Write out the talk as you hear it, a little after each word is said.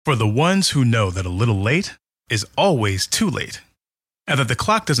For the ones who know that a little late is always too late, and that the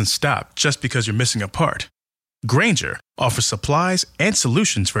clock doesn't stop just because you're missing a part, Grainger offers supplies and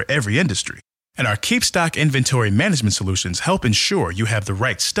solutions for every industry. And our Keep Stock inventory management solutions help ensure you have the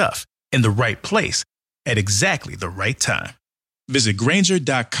right stuff in the right place at exactly the right time. Visit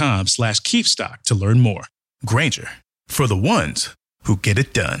Grainger.com/keepstock to learn more. Grainger, for the ones who get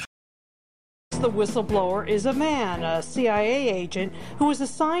it done. The whistleblower is a man, a CIA agent, who was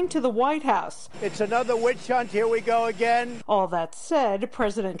assigned to the White House. It's another witch hunt. Here we go again. All that said,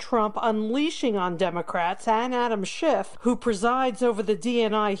 President Trump unleashing on Democrats and Adam Schiff, who presides over the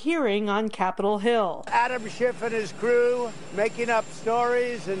DNI hearing on Capitol Hill. Adam Schiff and his crew making up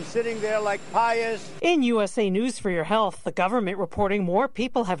stories and sitting there like pious. In USA News for Your Health, the government reporting more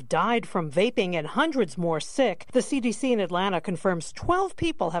people have died from vaping and hundreds more sick. The CDC in Atlanta confirms 12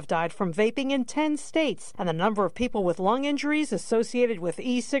 people have died from vaping in 10 states, and the number of people with lung injuries associated with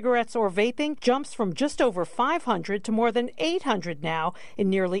e-cigarettes or vaping jumps from just over 500 to more than 800 now in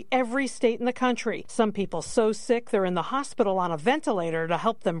nearly every state in the country. Some people so sick they're in the hospital on a ventilator to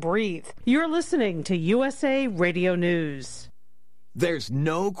help them breathe. You're listening to USA Radio News. There's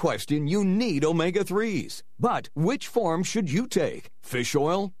no question you need omega-3s. But which form should you take? Fish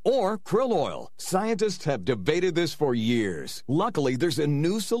oil or krill oil? Scientists have debated this for years. Luckily, there's a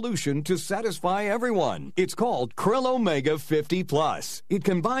new solution to satisfy everyone. It's called Krill Omega 50 Plus. It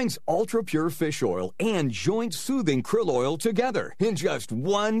combines ultra-pure fish oil and joint-soothing krill oil together in just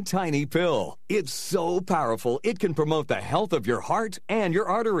one tiny pill. It's so powerful, it can promote the health of your heart and your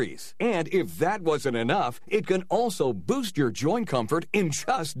arteries. And if that wasn't enough, it can also boost your joint comfort in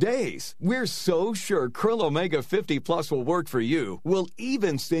just days. We're so sure Krill Omega 50 Plus will work for you. We'll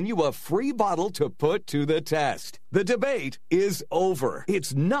even send you a free bottle to put to the test. The debate is over.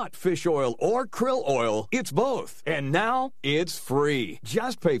 It's not fish oil or krill oil. It's both. And now it's free.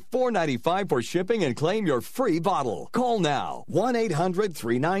 Just pay $4.95 for shipping and claim your free bottle. Call now.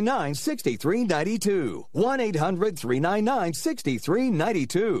 1-800-399-6392.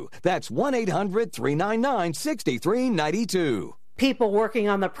 1-800-399-6392. That's 1-800-399-6392. People working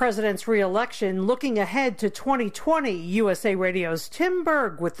on the president's re-election looking ahead to 2020. USA Radio's Tim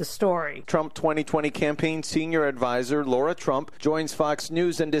Berg with the story. Trump 2020 campaign senior advisor Laura Trump joins Fox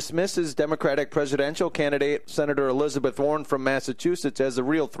News and dismisses Democratic presidential candidate Senator Elizabeth Warren from Massachusetts as a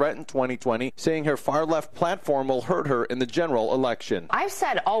real threat in 2020, saying her far-left platform will hurt her in the general election. I've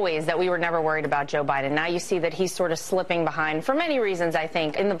said always that we were never worried about Joe Biden. Now you see that he's sort of slipping behind for many reasons, I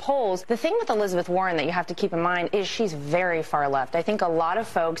think. In the polls, the thing with Elizabeth Warren that you have to keep in mind is she's very far left. I think a lot of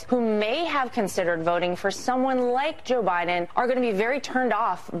folks who may have considered voting for someone like Joe Biden are going to be very turned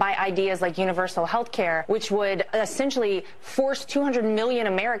off by ideas like universal health care, which would essentially force 200 million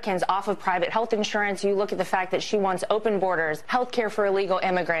Americans off of private health insurance. You look at the fact that she wants open borders, health care for illegal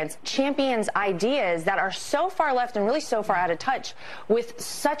immigrants, champions ideas that are so far left and really so far out of touch with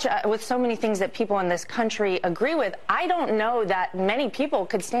so many things that people in this country agree with. I don't know that many people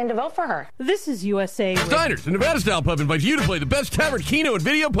could stand to vote for her. This is USA. Steiner's, the Nevada-style pub, invites you to play the best tavern, keno, and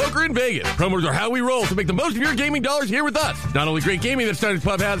video poker in Vegas. Promos are how we roll, so make the most of your gaming dollars here with us. Not only great gaming that Steiner's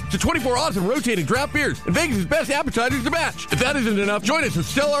Pub has, to 24 awesome rotating draft beers and Vegas' best appetizers to match. If that isn't enough, join us with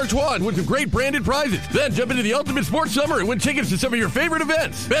Stella Artois and win some great branded prizes. Then jump into the ultimate sports summer and win tickets to some of your favorite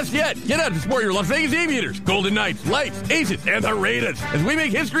events. Best yet, get out to support your Las Vegas Aviators, Golden Knights, Lights, Aces, and the Raiders as we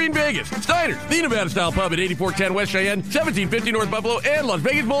make history in Vegas. Steiner's, the Nevada-style pub at 8410 West Cheyenne, 1750 North Buffalo, and Las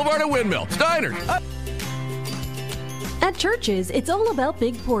Vegas Boulevard at Windmill. Steiner's. At Church's, it's all about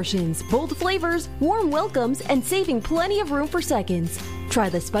big portions, bold flavors, warm welcomes, and saving plenty of room for seconds. Try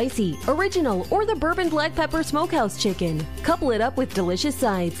the spicy, original, or the bourbon black pepper smokehouse chicken. Couple it up with delicious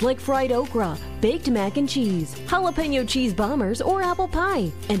sides like fried okra, baked mac and cheese, jalapeno cheese bombers, or apple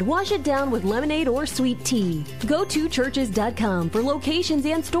pie. And wash it down with lemonade or sweet tea. Go to Churches.com for locations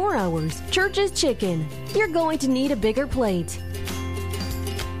and store hours. Church's Chicken. You're going to need a bigger plate.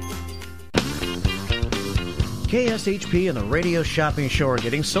 KSHP and the Radio Shopping Show are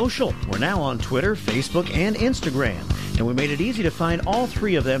getting social. We're now on Twitter, Facebook, and Instagram. And we made it easy to find all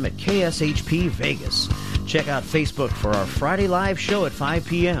three of them at KSHP Vegas. Check out Facebook for our Friday live show at 5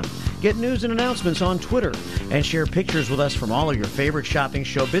 p.m. Get news and announcements on Twitter. And share pictures with us from all of your favorite shopping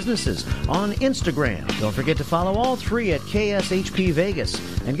show businesses on Instagram. Don't forget to follow all three at KSHP Vegas.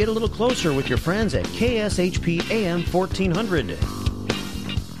 And get a little closer with your friends at KSHP AM 1400.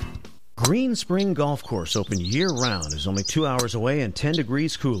 Green Spring Golf Course, open year-round, is only 2 hours away and 10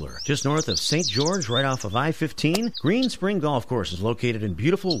 degrees cooler. Just north of St. George, right off of I-15, Green Spring Golf Course is located in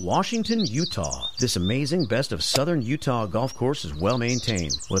beautiful Washington, Utah. This amazing best of southern Utah golf course is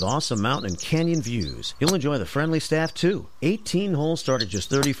well-maintained, with awesome mountain and canyon views. You'll enjoy the friendly staff, too. 18 holes start at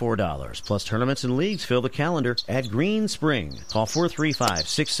just $34, plus tournaments and leagues fill the calendar at Green Spring. Call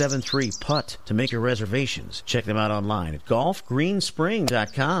 435-673-PUTT to make your reservations. Check them out online at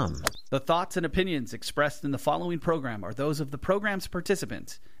golfgreenspring.com. The thoughts and opinions expressed in the following program are those of the program's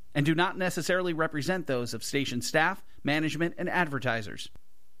participants and do not necessarily represent those of station staff, management, and advertisers.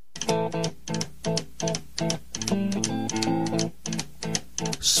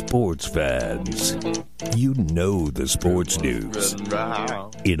 Sports fans, you know the sports news.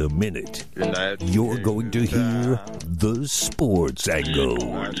 In a minute, you're going to hear the Sports Angle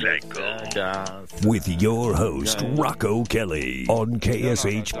with your host, Rocco Kelly, on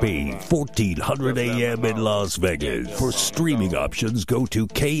KSHP, 1400 AM in Las Vegas. For streaming options, go to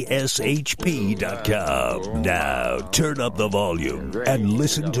KSHP.com. Now, turn up the volume and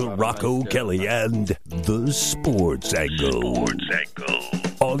listen to Rocco Kelly and the Sports Angle.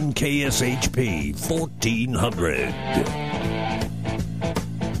 On KSHP 1400.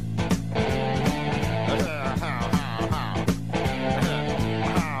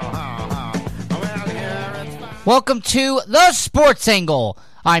 Welcome to the Sports Angle.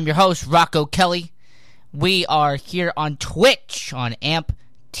 I'm your host, Rocco Kelly. We are here on Twitch on AMP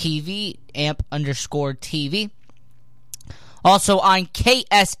TV, AMP_TV. Also on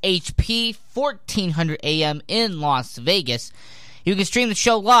KSHP 1400 AM in Las Vegas. You can stream the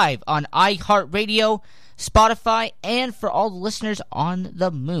show live on iHeartRadio, Spotify, and for all the listeners on the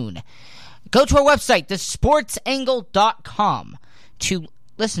moon. Go to our website, thesportsangle.com, to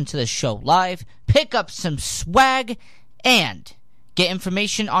listen to the show live, pick up some swag, and get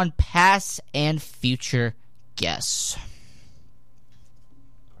information on past and future guests.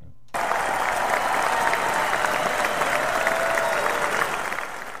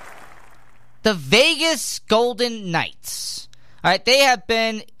 The Vegas Golden Knights. All right, they have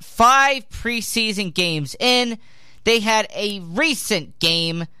been 5 preseason games in. They had a recent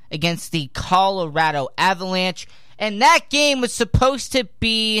game against the Colorado Avalanche, and that game was supposed to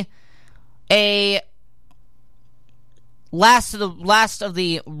be a last of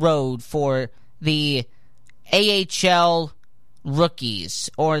the road for the AHL rookies,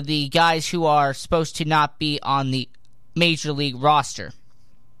 or the guys who are supposed to not be on the Major League roster.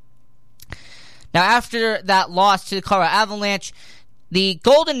 Now, after that loss to the Colorado Avalanche, the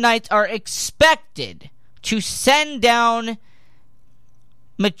Golden Knights are expected to send down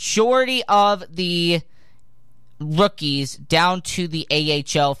majority of the rookies down to the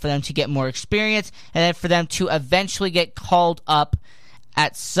AHL for them to get more experience, and then for them to eventually get called up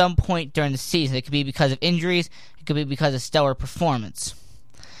at some point during the season. It could be because of injuries. It could be because of stellar performance.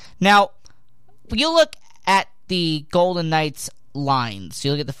 Now, when you look at the Golden Knights lines,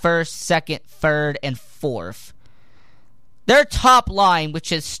 you look at the first, second, third, and fourth. Their top line, which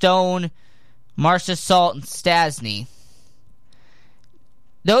is Stone, Marchessault, and Stastny,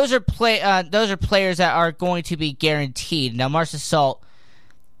 those are players that are going to be guaranteed. Now, Marchessault,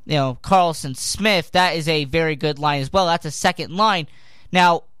 Carlson, Smith, that is a very good line as well. That's a second line.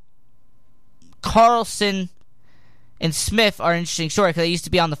 Now, Carlson and Smith are an interesting story because they used to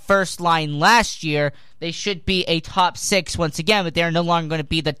be on the first line last year. They should be a top 6 once again, but they're no longer going to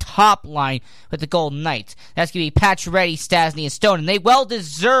be the top line with the Golden Knights. That's going to be Pacioretty, Stastny, and Stone, and they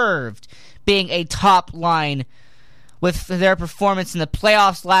well-deserved being a top line with their performance in the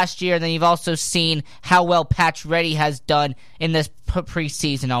playoffs last year. And then you've also seen how well Pacioretty has done in this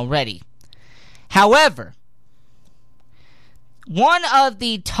preseason already. However, one of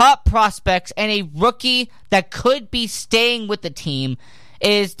the top prospects and a rookie that could be staying with the team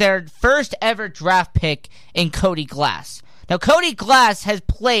is their first ever draft pick in Cody Glass. Now, Cody Glass has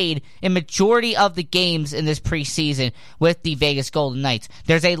played in majority of the games in this preseason with the Vegas Golden Knights.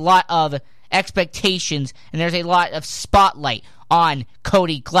 There's a lot of expectations and there's a lot of spotlight on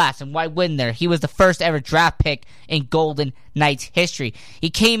Cody Glass, and why wouldn't there? He was the first ever draft pick in Golden Knights history. He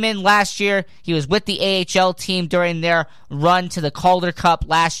came in last year. He was with the AHL team during their run to the Calder Cup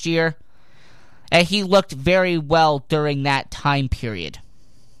last year, and he looked very well during that time period.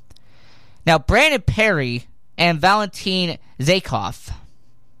 Now, Brandon Perry and Valentin Zykov,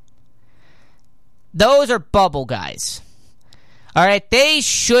 those are bubble guys. All right, they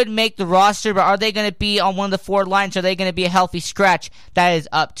should make the roster, but are they going to be on one of the 4 lines? Are they going to be a healthy scratch? That is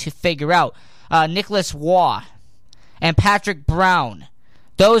up to figure out. Nicholas Waugh and Patrick Brown,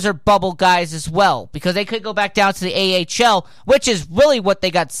 those are bubble guys as well, because they could go back down to the AHL, which is really what they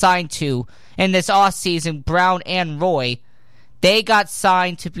got signed to in this offseason, Brown and Roy. They got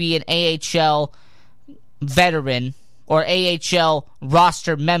signed to be an AHL veteran or AHL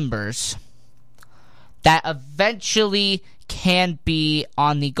roster members that eventually can be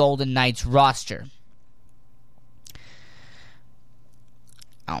on the Golden Knights roster.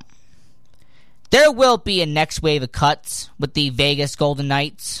 There will be a next wave of cuts with the Vegas Golden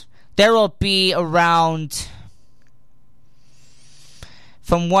Knights. There will be around,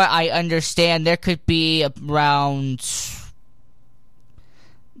 from what I understand, there could be around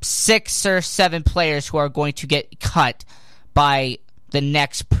 6 or 7 players who are going to get cut by the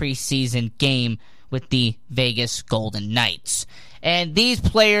next preseason game with the Vegas Golden Knights. And these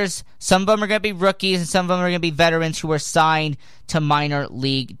players, some of them are going to be rookies and some of them are going to be veterans who were signed to minor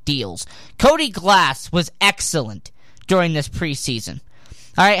league deals. Cody Glass was excellent during this preseason.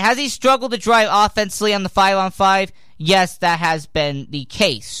 All right, has he struggled to drive offensively on the 5-on-5? Yes, that has been the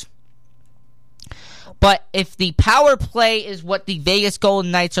case. But if the power play is what the Vegas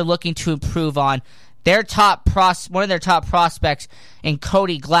Golden Knights are looking to improve on, one of their top prospects in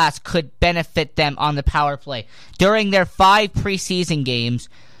Cody Glass could benefit them on the power play. During their 5 preseason games,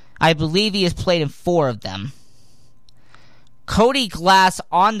 I believe he has played in 4 of them. Cody Glass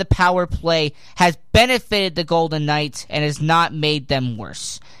on the power play has benefited the Golden Knights and has not made them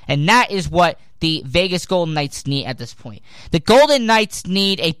worse. And that is what the Vegas Golden Knights need at this point. The Golden Knights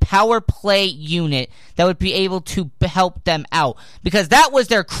need a power play unit that would be able to help them out, because that was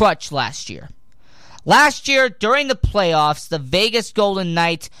their crutch last year. Last year, during the playoffs, the Vegas Golden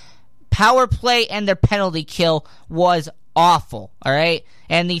Knights power play and their penalty kill was awful, all right?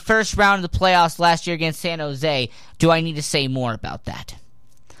 And the first round of the playoffs last year against San Jose, do I need to say more about that?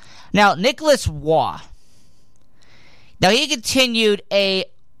 Now, Nicholas Waugh. Now, he continued a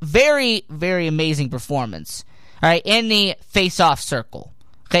very, very amazing performance, all right, in the face-off circle.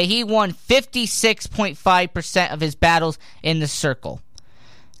 Okay, he won 56.5% of his battles in the circle.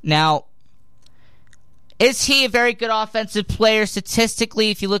 Now, is he a very good offensive player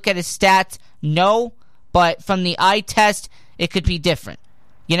statistically? If you look at his stats, no. But from the eye test, it could be different.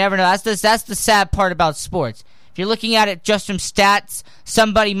 You never know. That's the sad part about sports. If you're looking at it just from stats,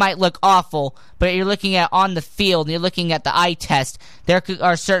 somebody might look awful. But you're looking at on the field, and you're looking at the eye test, there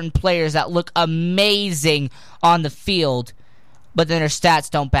are certain players that look amazing on the field, but then their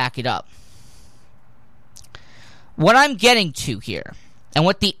stats don't back it up. What I'm getting to here, and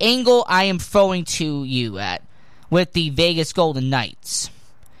what the angle I am throwing to you at with the Vegas Golden Knights,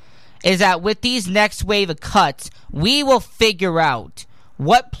 is that with these next wave of cuts, we will figure out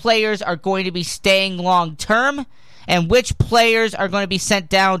what players are going to be staying long term and which players are going to be sent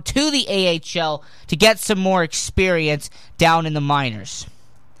down to the AHL to get some more experience down in the minors.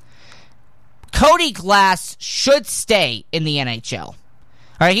 Cody Glass should stay in the NHL.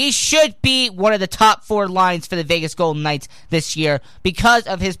 All right, he should be one of the top 4 lines for the Vegas Golden Knights this year because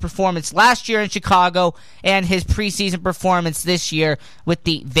of his performance last year in Chicago and his preseason performance this year with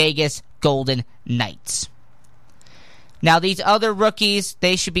the Vegas Golden Knights. Now, these other rookies,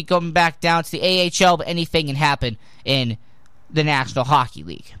 they should be going back down to the AHL, but anything can happen in the National Hockey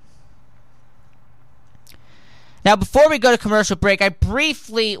League. Now, before we go to commercial break, I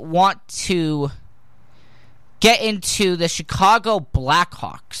briefly want to get into the Chicago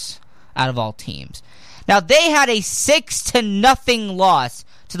Blackhawks, out of all teams. Now, they had a 6-0 loss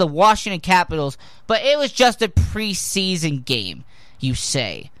to the Washington Capitals, but it was just a preseason game, you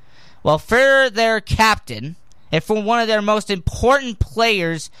say. Well, for their captain, and for one of their most important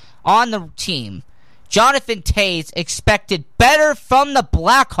players on the team, Jonathan Toews expected better from the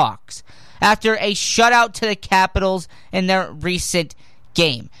Blackhawks after a shutout to the Capitals in their recent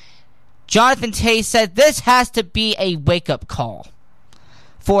game. Jonathan Toews said this has to be a wake-up call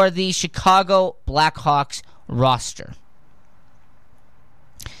for the Chicago Blackhawks roster.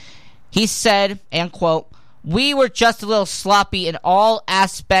 He said, and quote, "We were just a little sloppy in all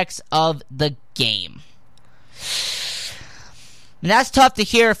aspects of the game." And that's tough to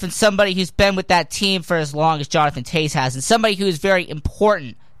hear from somebody who's been with that team for as long as Jonathan Toews has, and somebody who is very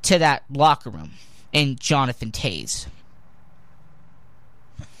important to that locker room in Jonathan Toews.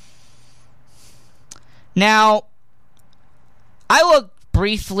 Now, I will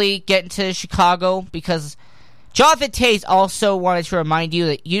briefly get into Chicago because Jonathan Toews also wanted to remind you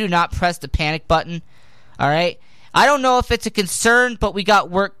that you do not press the panic button, all right? I don't know if it's a concern, but we got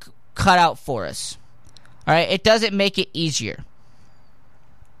work cut out for us, all right? It doesn't make it easier.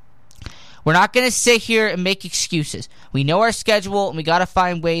 We're not going to sit here and make excuses. We know our schedule, and we got to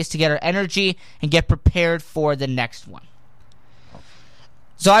find ways to get our energy and get prepared for the next one.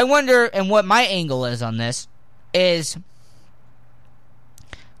 So I wonder, and what my angle is on this, is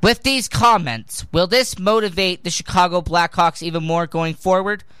with these comments, will this motivate the Chicago Blackhawks even more going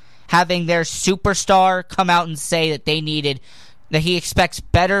forward? Having their superstar come out and say that he expects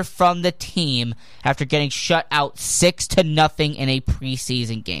better from the team after getting shut out 6-0 in a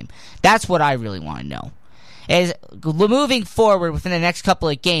preseason game. That's what I really want to know. Is moving forward within the next couple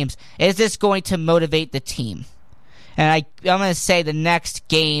of games, is this going to motivate the team? And I'm going to say the next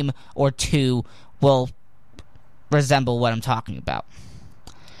game or two will resemble what I'm talking about.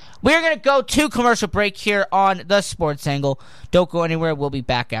 We're going to go to commercial break here on The Sports Angle. Don't go anywhere. We'll be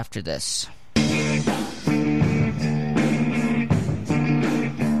back after this.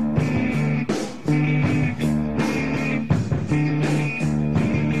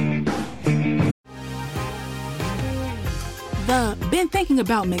 Been thinking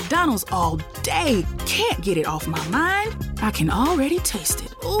about McDonald's all day. Can't get it off my mind. I can already taste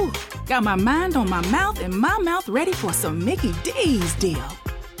it. Ooh, got my mind on my mouth and my mouth ready for some Mickey D's deal.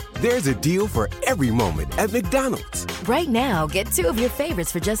 There's a deal for every moment at McDonald's. Right now, get 2 of your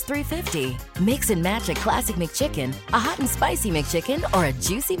favorites for just $3.50. Mix and match a classic McChicken, a hot and spicy McChicken, or a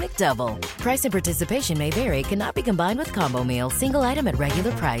juicy McDouble. Price and participation may vary. Cannot be combined with combo meal. Single item at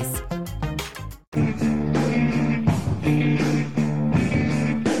regular price.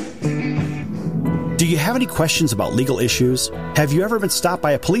 Do you have any questions about legal issues? Have you ever been stopped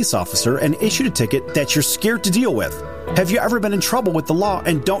by a police officer and issued a ticket that you're scared to deal with? Have you ever been in trouble with the law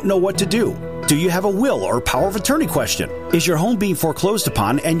and don't know what to do? Do you have a will or power of attorney question? Is your home being foreclosed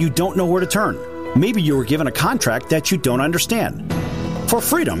upon and you don't know where to turn? Maybe you were given a contract that you don't understand. For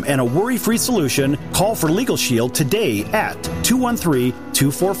freedom and a worry-free solution, call for Legal Shield today at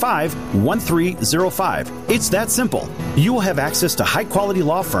 213-245-1305. It's that simple. You will have access to high-quality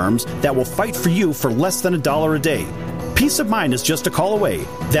law firms that will fight for you for less than $1 a day. Peace of mind is just a call away.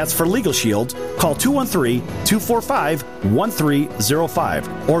 That's for Legal Shield. Call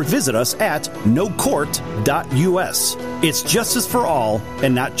 213-245-1305 or visit us at nocourt.us. It's justice for all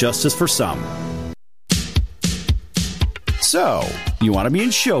and not justice for some. So, you want to be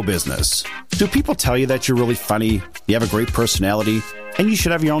in show business. Do people tell you that you're really funny, you have a great personality, and you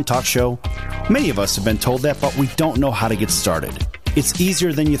should have your own talk show? Many of us have been told that, but we don't know how to get started. It's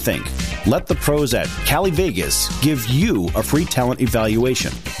easier than you think. Let the pros at Cali Vegas give you a free talent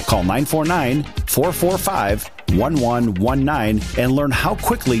evaluation. Call 949-445-1119 and learn how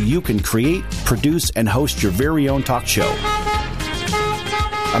quickly you can create, produce, and host your very own talk show.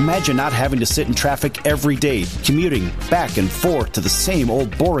 Imagine not having to sit in traffic every day, commuting back and forth to the same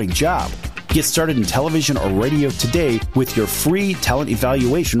old boring job. Get started in television or radio today with your free talent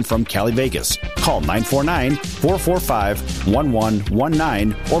evaluation from Cali Vegas. Call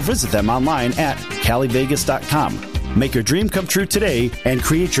 949-445-1119 or visit them online at calivegas.com. Make your dream come true today and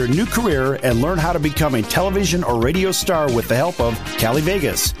create your new career and learn how to become a television or radio star with the help of Cali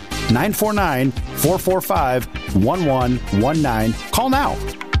Vegas. 949-445-1119. Call now.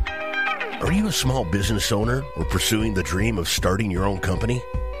 Are you a small business owner or pursuing the dream of starting your own company?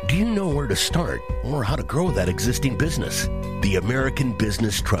 Do you know where to start or how to grow that existing business? The American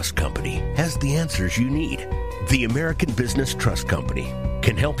Business Trust Company has the answers you need. The American Business Trust Company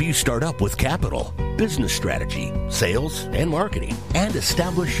can help you start up with capital, business strategy, sales, and marketing, and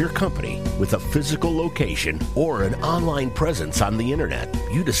establish your company with a physical location or an online presence on the internet.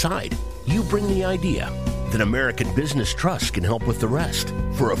 You decide. You bring the idea. Then American Business Trust can help with the rest.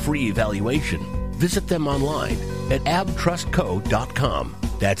 For a free evaluation, visit them online at abtrustco.com.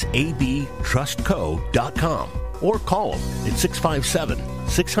 That's abtrustco.com. Or call them at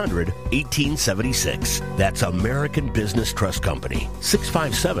 657-600-1876. That's American Business Trust Company.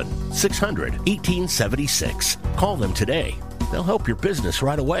 657-600-1876. Call them today. They'll help your business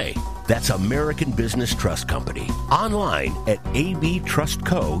right away. That's American Business Trust Company. Online at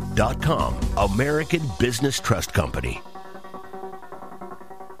abtrustco.com. American Business Trust Company.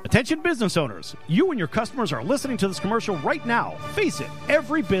 Attention business owners, you and your customers are listening to this commercial right now. Face it,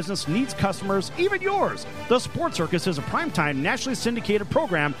 every business needs customers, even yours. The Sports Circus is a primetime nationally syndicated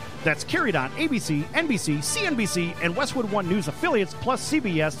program that's carried on ABC, NBC, CNBC, and Westwood One News affiliates, plus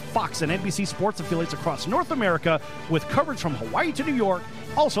CBS, Fox, and NBC sports affiliates across North America with coverage from Hawaii to New York.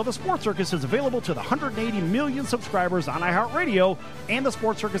 Also, the Sports Circus is available to the 180 million subscribers on iHeartRadio, and the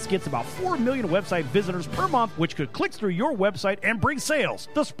Sports Circus gets about 4 million website visitors per month, which could click through your website and bring sales.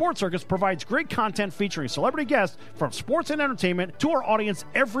 The Sports Circus provides great content featuring celebrity guests from sports and entertainment to our audience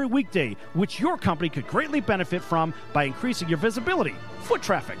every weekday, which your company could greatly benefit from by increasing your visibility, foot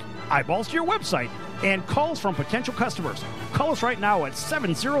traffic, eyeballs to your website, and calls from potential customers. Call us right now at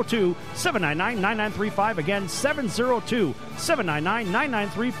 702-799-9935. Again,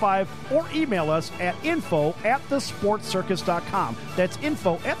 702-799-9935, or email us at info@thesportscircus.com. That's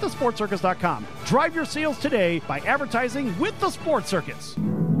info@thesportscircus.com. Drive your sales today by advertising with the Sports Circus.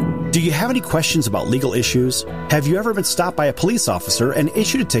 Do you have any questions about legal issues? Have you ever been stopped by a police officer and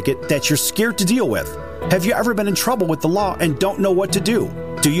issued a ticket that you're scared to deal with? Have you ever been in trouble with the law and don't know what to do?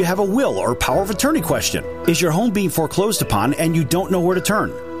 Do you have a will or power of attorney question? Is your home being foreclosed upon and you don't know where to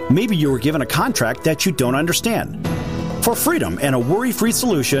turn? Maybe you were given a contract that you don't understand. For freedom and a worry-free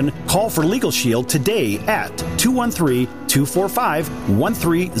solution, call for Legal Shield today at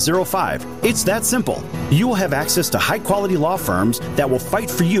 213-245-1305. It's that simple. You will have access to high-quality law firms that will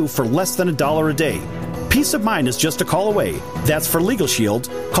fight for you for less than $1 a day. Peace of mind is just a call away. That's for Legal Shield.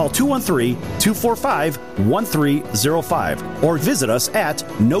 Call 213-245-1305 or visit us at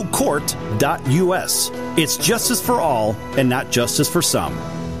nocourt.us. It's justice for all and not justice for some.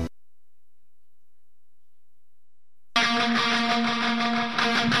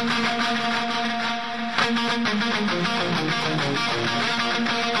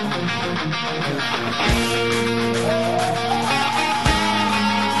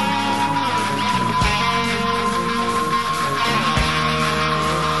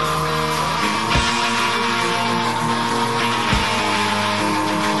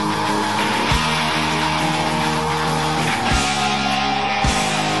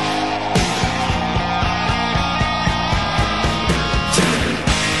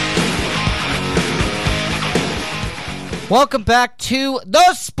 Welcome back to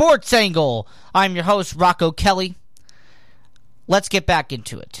The Sports Angle. I'm your host, Rocco Kelly. Let's get back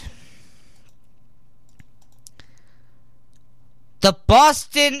into it. The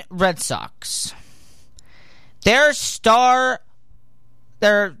Boston Red Sox. Their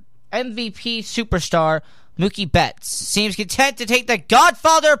MVP superstar, Mookie Betts, seems content to take the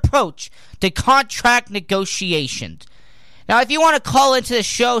Godfather approach to contract negotiations. Now, if you want to call into the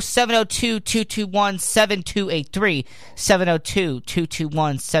show, 702-221-7283,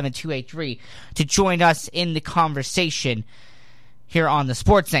 702-221-7283, to join us in the conversation here on the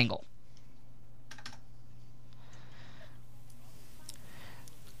Sports Angle.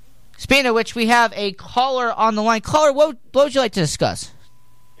 Speaking of which, we have a caller on the line. Caller, what would you like to discuss?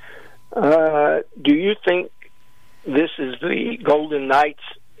 Do you think this is the Golden Knights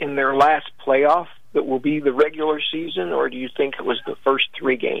in their last playoff that will be the regular season, or do you think it was the first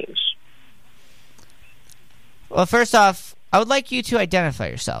 3 games? Well, first off, I would like you to identify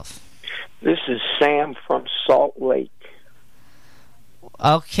yourself. This is Sam from Salt Lake.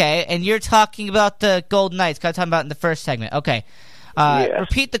 Okay, and you're talking about the Golden Knights, kind of talking about in the first segment. Okay. Yes.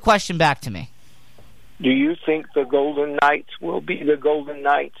 Repeat the question back to me. Do you think the Golden Knights will be the Golden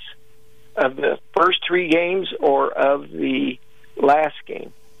Knights of the first 3 games or of the last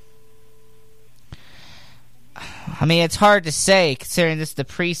game? I mean, it's hard to say, considering this is the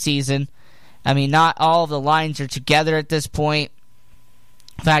preseason. I mean, not all of the lines are together at this point.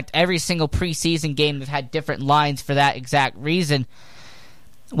 In fact, every single preseason game they've had different lines for that exact reason.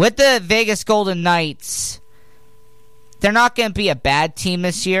 With the Vegas Golden Knights, they're not going to be a bad team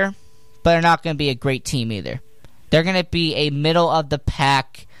this year, but they're not going to be a great team either. They're going to be a middle of the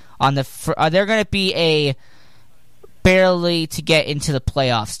pack on the. They're going to be a barely to get into the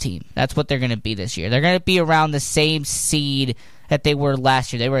playoffs team. That's what they're going to be this year. They're going to be around the same seed that they were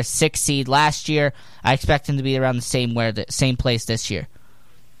last year. They were a 6 seed last year. I expect them to be around the same place this year.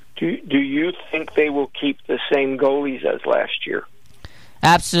 Do you think they will keep the same goalies as last year?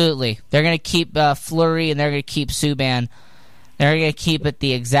 Absolutely. They're going to keep Fleury and they're going to keep Subban. They're going to keep it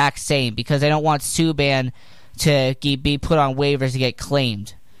the exact same because they don't want Subban to be put on waivers to get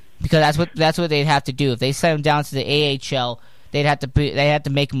claimed. Because that's what they'd have to do. If they send him down to the AHL, they have to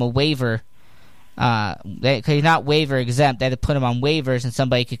make him a waiver. Because he's not waiver exempt, they had to put him on waivers and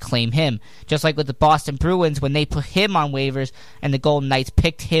somebody could claim him. Just like with the Boston Bruins when they put him on waivers and the Golden Knights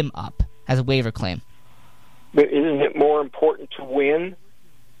picked him up as a waiver claim. But isn't it more important to win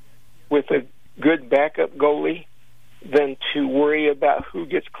with a good backup goalie than to worry about who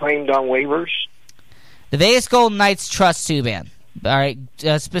gets claimed on waivers? The Vegas Golden Knights trust Subban. All right,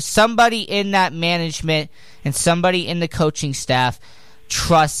 somebody in that management and somebody in the coaching staff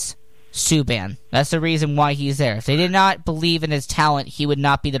trusts Subban. That's the reason why he's there. If they did not believe in his talent, he would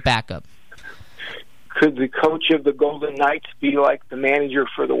not be the backup. Could the coach of the Golden Knights be like the manager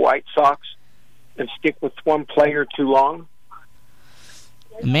for the White Sox and stick with one player too long?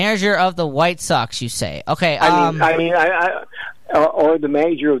 The manager of the White Sox, you say? Okay. Or the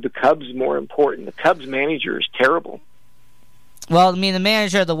manager of the Cubs, more important. The Cubs manager is terrible. Well, I mean, the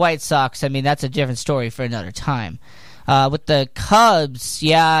manager of the White Sox, I mean, that's a different story for another time. With the Cubs,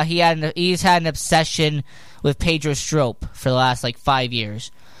 yeah, he's had an obsession with Pedro Strop for the last, 5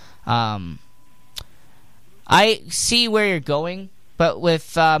 years. I see where you're going, but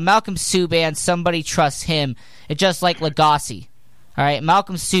with Malcolm Subban, somebody trusts him. It's just like Lagasse. All right,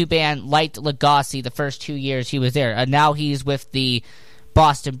 Malcolm Subban liked Lagasse the first 2 years he was there, and now he's with the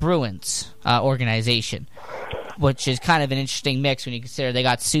Boston Bruins organization, which is kind of an interesting mix when you consider they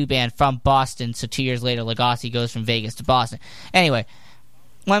got Subban from Boston, so 2 years later Lagasse goes from Vegas to Boston. Anyway,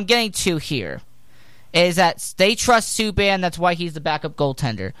 what I'm getting to here is that they trust Subban, that's why he's the backup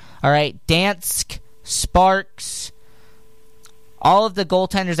goaltender. All right, Dansk, Sparks, all of the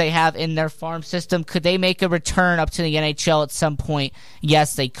goaltenders they have in their farm system, could they make a return up to the NHL at some point?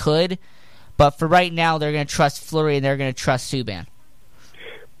 Yes, they could. But for right now, they're going to trust Fleury and they're going to trust Subban.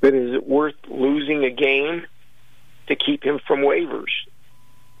 But is it worth losing a game to keep him from waivers?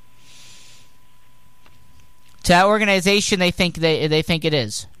 To that organization, they think it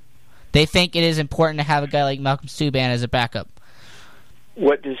is. They think it is important to have a guy like Malcolm Subban as a backup.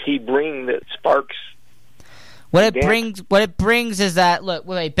 What does he bring that Sparks? What it brings is that, look,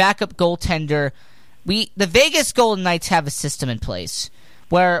 with a backup goaltender, the Vegas Golden Knights have a system in place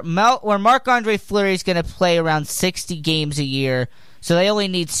where Marc-Andre Fleury is going to play around 60 games a year, so they only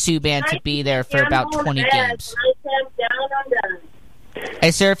need Subban to be there for about 20 games.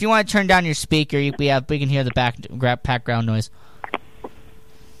 Hey, sir, if you want to turn down your speaker, we can hear the background noise.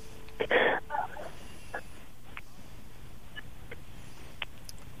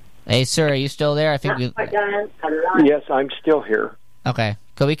 Hey, sir, are you still there? I think Yes, I'm still here. Okay,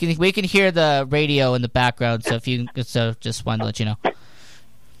 so we can hear the radio in the background. So just wanted to let you know.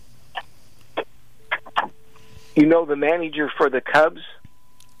 You know the manager for the Cubs?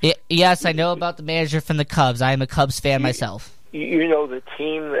 Yes, I know about the manager from the Cubs. I am a Cubs fan myself. You know the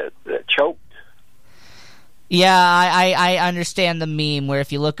team that choked? Yeah, I understand the meme where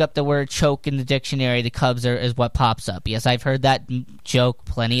if you look up the word choke in the dictionary, the Cubs is what pops up. Yes, I've heard that joke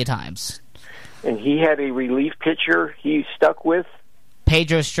plenty of times. And he had a relief pitcher he stuck with?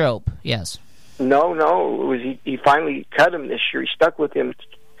 Pedro Strop, yes. No, it was he finally cut him this year. He stuck with him,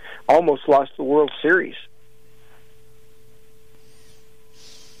 almost lost the World Series.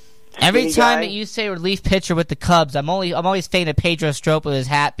 Every time that you say relief pitcher with the Cubs, I'm always thinking of Pedro Strop with his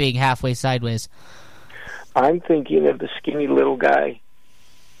hat being halfway sideways. I'm thinking of the skinny little guy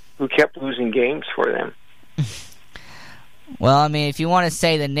who kept losing games for them. Well, I mean, if you want to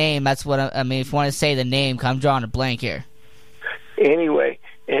say the name, that's what I mean. If you want to say the name, I'm drawing a blank here. Anyway,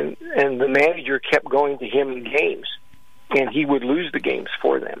 and the manager kept going to him in games, and he would lose the games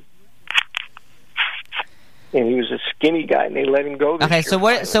for them. And he was a skinny guy, and they let him go. Okay, so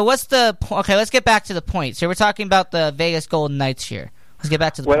what's the? Okay, let's get back to the point. So we're talking about the Vegas Golden Knights here. Let's get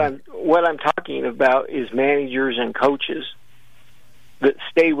back to the point. What I'm talking about is managers and coaches that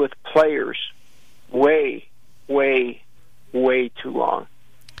stay with players way, way, way too long.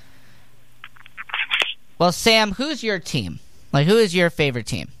 Well, Sam, who's your team? Who is your favorite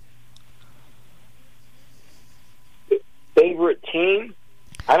team? Favorite team?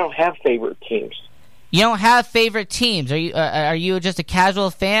 I don't have favorite teams. You don't have favorite teams. Are you just a casual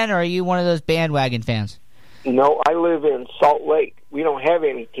fan, or are you one of those bandwagon fans? No, I live in Salt Lake. We don't have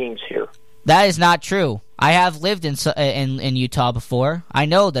any teams here. That is not true. I have lived in Utah before. I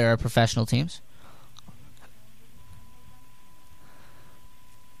know there are professional teams.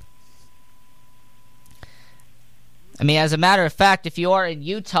 I mean, as a matter of fact, if you are in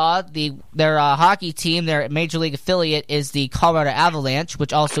Utah, their hockey team, their major league affiliate, is the Colorado Avalanche,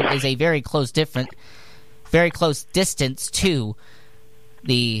 which also is a very close distance to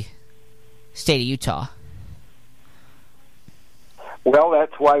the state of Utah. Well,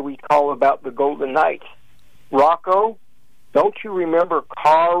 that's why we call about the Golden Knights. Rocco, don't you remember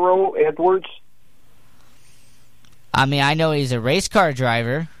Carl Edwards? I mean, I know he's a race car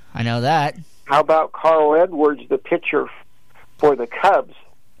driver. I know that. How about Carl Edwards, the pitcher for the Cubs?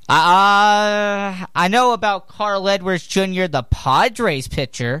 I know about Carl Edwards Jr., the Padres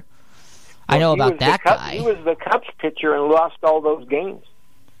pitcher. Well, I know about that guy. He was the Cubs pitcher and lost all those games.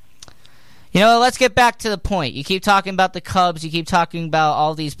 You know, let's get back to the point. You keep talking about the Cubs. You keep talking about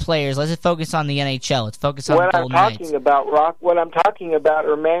all these players. Let's just focus on the NHL. Let's focus on the Golden Knights. What I'm talking about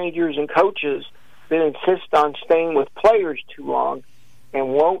are managers and coaches that insist on staying with players too long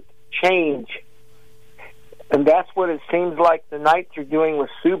and won't change. And that's what it seems like the Knights are doing with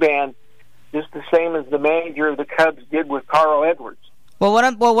Subban, just the same as the manager of the Cubs did with Carl Edwards. Well,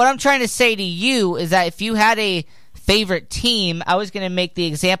 what I'm trying to say to you is that if you had a favorite team, I was going to make the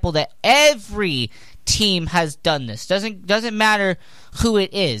example that every team has done this. Doesn't matter who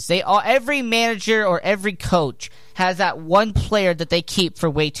it is. Every manager or every coach has that one player that they keep for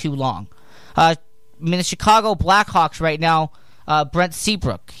way too long. The Chicago Blackhawks right now, Brent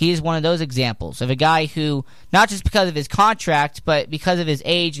Seabrook, he is one of those examples of a guy who, not just because of his contract, but because of his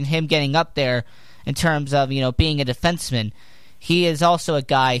age and him getting up there in terms of, being a defenseman, he is also a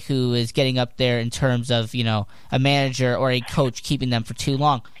guy who is getting up there in terms of, a manager or a coach keeping them for too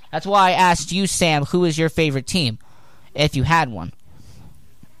long. That's why I asked you, Sam, who is your favorite team, if you had one?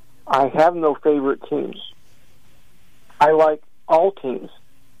 I have no favorite teams. I like all teams.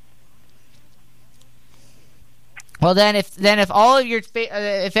 Well, then, if all of your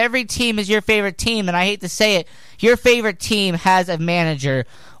if every team is your favorite team, and I hate to say it, your favorite team has a manager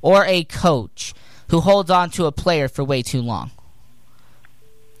or a coach who holds on to a player for way too long.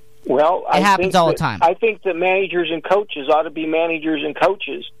 Well, it happens all the time. I think that managers and coaches ought to be managers and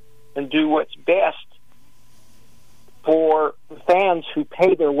coaches and do what's best for fans who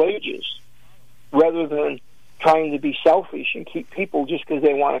pay their wages, rather than trying to be selfish and keep people just because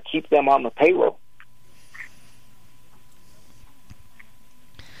they want to keep them on the payroll.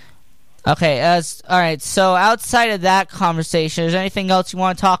 Okay, all right, so outside of that conversation, is there anything else you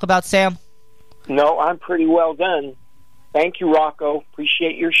want to talk about, Sam? No, I'm pretty well done. Thank you, Rocco.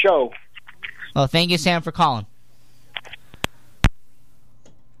 Appreciate your show. Well, thank you, Sam, for calling.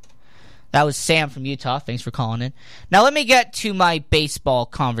 That was Sam from Utah. Thanks for calling in. Now let me get to my baseball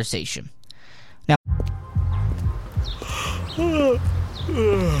conversation. Now, the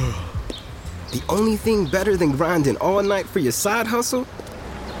only thing better than grinding all night for your side hustle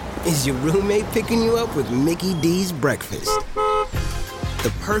is your roommate picking you up with Mickey D's breakfast.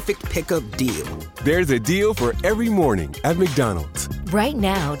 The perfect pickup deal. There's a deal for every morning at McDonald's. Right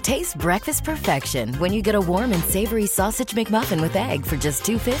now, taste breakfast perfection when you get a warm and savory sausage McMuffin with egg for just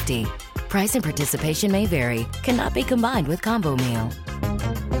 $2.50. Price and participation may vary. Cannot be combined with combo meal.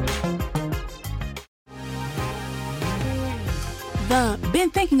 Been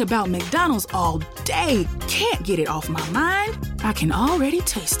thinking about McDonald's all day. Can't get it off my mind. I can already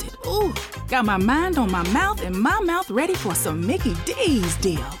taste it. Ooh, got my mind on my mouth and my mouth ready for some Mickey D's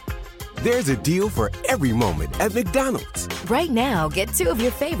deal. There's a deal for every moment at McDonald's. Right now, get 2 of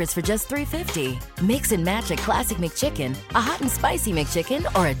your favorites for just $3.50. Mix and match a classic McChicken, a hot and spicy McChicken,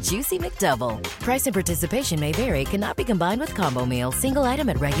 or a juicy McDouble. Price and participation may vary. Cannot be combined with combo meal. Single item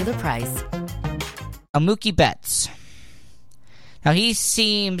at regular price. Mookie Betts. Now, he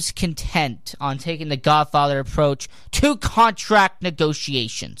seems content on taking the Godfather approach to contract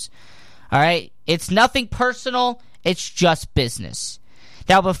negotiations. All right? It's nothing personal. It's just business.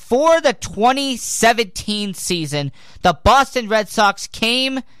 Now, before the 2017 season, the Boston Red Sox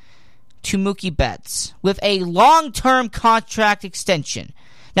came to Mookie Betts with a long-term contract extension.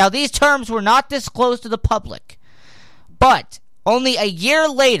 Now, these terms were not disclosed to the public, but only a year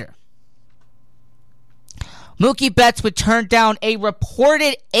later, Mookie Betts would turn down a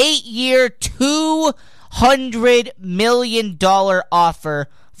reported 8-year, $200 million offer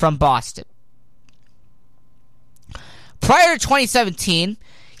from Boston. Prior to 2017,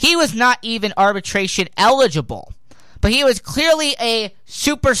 he was not even arbitration eligible, but he was clearly a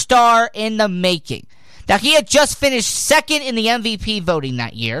superstar in the making. Now, he had just finished second in the MVP voting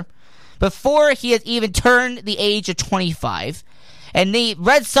that year, before he had even turned the age of 25, and the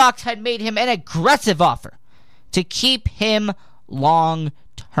Red Sox had made him an aggressive offer to keep him long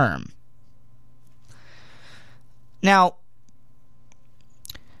term. Now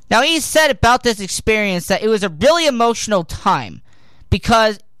he said about this experience that it was a really emotional time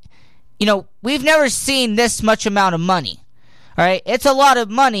because, we've never seen this much amount of money. All right, it's a lot of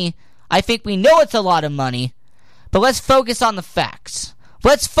money. I think we know it's a lot of money, but let's focus on the facts.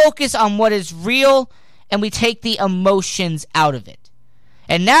 Let's focus on what is real, and we take the emotions out of it.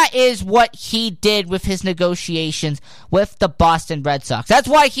 And that is what he did with his negotiations with the Boston Red Sox. That's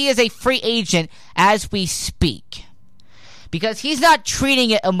why he is a free agent as we speak. Because he's not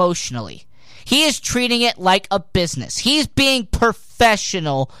treating it emotionally. He is treating it like a business. He's being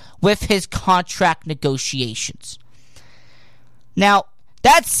professional with his contract negotiations. Now,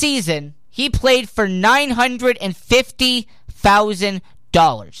 that season, he played for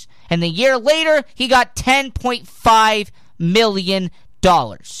 $950,000. And the year later, he got $10.5 million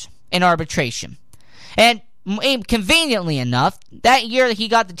in arbitration. And conveniently enough, that year that he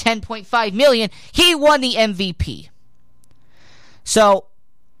got the $10.5 million, he won the MVP. So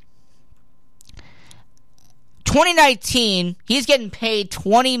 2019, he's getting paid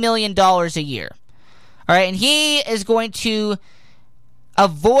 $20 million a year. All right, and he is going to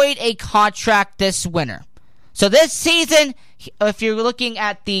avoid a contract this winter. So this season, if you're looking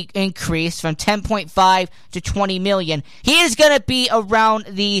at the increase from 10.5 to 20 million, he is going to be around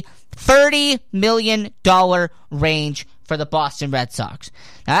the $30 million range for the Boston Red Sox.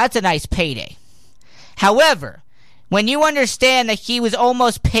 Now, that's a nice payday. However, when you understand that he was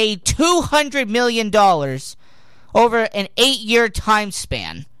almost paid $200 million over an 8-year time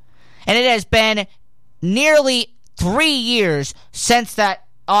span, and it has been nearly 3 years since that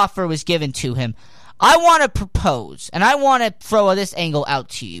offer was given to him, I want to propose, and I want to throw this angle out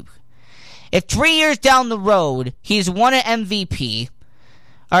to you. If 3 years down the road, he's won an MVP,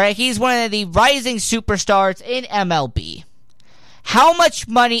 alright, he's one of the rising superstars in MLB, how much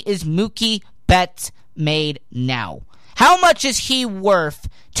money is Mookie Betts made now? How much is he worth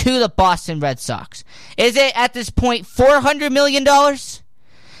to the Boston Red Sox? Is it at this point $400 million?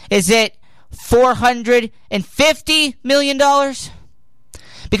 Is it $450 million?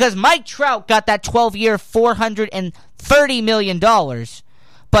 Because Mike Trout got that 12-year $430 million,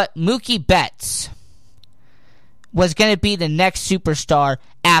 but Mookie Betts was going to be the next superstar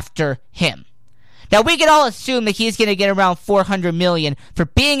after him. Now, we can all assume that he's going to get around $400 million for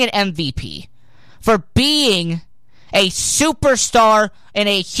being an MVP, for being a superstar in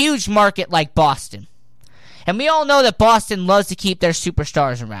a huge market like Boston. And we all know that Boston loves to keep their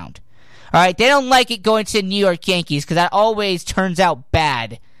superstars around. Alright, they don't like it going to the New York Yankees because that always turns out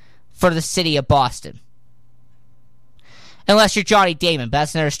bad for the city of Boston. Unless you're Johnny Damon, but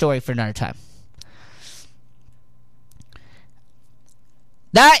that's another story for another time.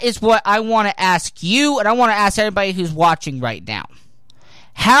 That is what I want to ask you, and I want to ask everybody who's watching right now.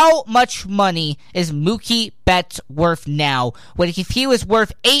 How much money is Mookie Betts worth now? If he was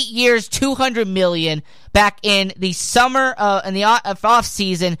worth 8 years, $200 million back in the summer, in the off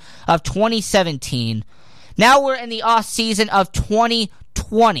season of 2017. Now we're in the off season of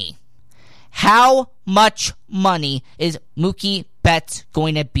 2020. How much money is Mookie Betts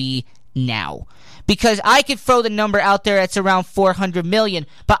going to be now? Because I could throw the number out there that's around $400 million,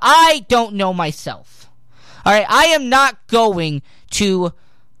 but I don't know myself. All right, I am not going to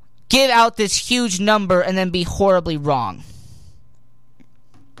give out this huge number and then be horribly wrong.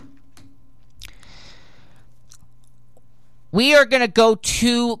 We are going to go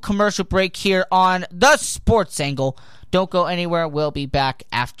to commercial break here on The Sports Angle. Don't go anywhere. We'll be back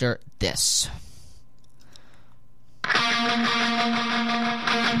after this.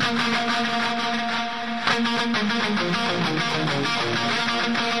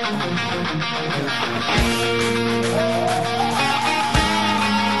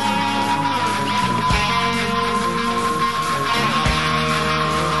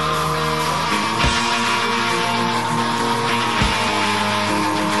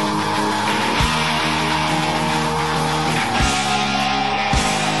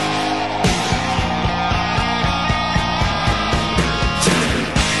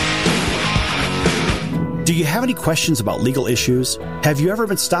 Do you have any questions about legal issues? Have you ever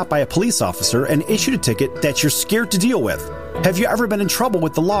been stopped by a police officer and issued a ticket that you're scared to deal with? Have you ever been in trouble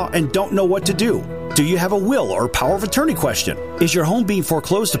with the law and don't know what to do? Do you have a will or power of attorney question? Is your home being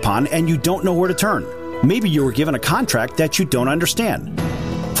foreclosed upon and you don't know where to turn? Maybe you were given a contract that you don't understand.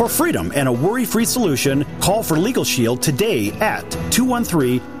 For freedom and a worry-free solution, call for Legal Shield today at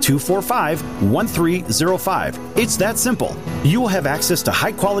 213-245-1305. It's that simple. You will have access to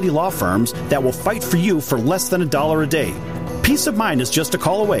high-quality law firms that will fight for you for less than $1 a day. Peace of mind is just a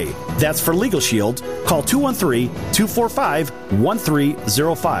call away. That's for Legal Shield. Call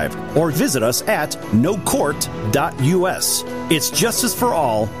 213-245-1305 or visit us at nocourt.us. It's justice for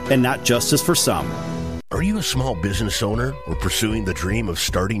all and not justice for some. Are you a small business owner or pursuing the dream of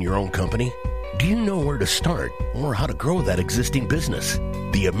starting your own company? Do you know where to start or how to grow that existing business?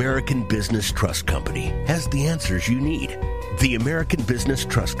 The American Business Trust Company has the answers you need. The American Business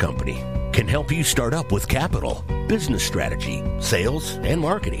Trust Company can help you start up with capital, business strategy, sales, and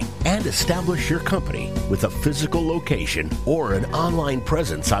marketing, and establish your company with a physical location or an online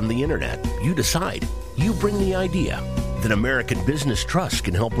presence on the internet. You decide. You bring the idea. Then American Business Trust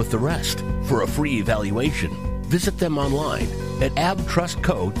can help with the rest. For a free evaluation, visit them online at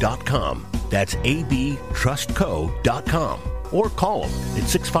abtrustco.com. That's abtrustco.com. Or call them at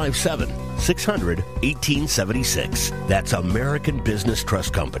 657-600-1876. That's American Business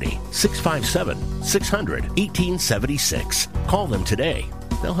Trust Company. 657-600-1876. Call them today.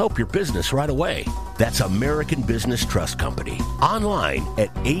 They'll help your business right away. That's American Business Trust Company. Online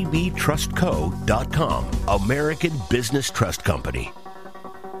at abtrustco.com. American Business Trust Company.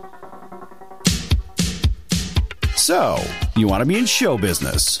 So, you want to be in show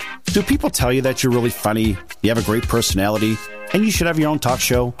business. Do people tell you that you're really funny, you have a great personality, and you should have your own talk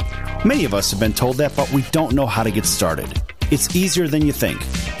show? Many of us have been told that, but we don't know how to get started. It's easier than you think.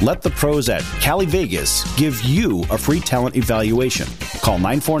 Let the pros at Cali Vegas give you a free talent evaluation. Call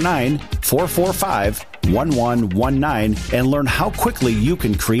 949-445-1119 and learn how quickly you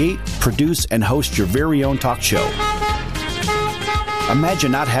can create, produce, and host your very own talk show.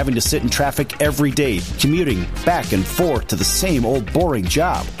 Imagine not having to sit in traffic every day, commuting back and forth to the same old boring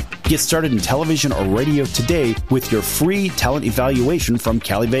job. Get started in television or radio today with your free talent evaluation from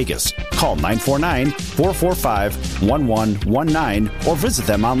Cali Vegas. Call 949-445-1119 or visit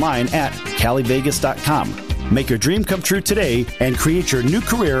them online at calivegas.com. Make your dream come true today and create your new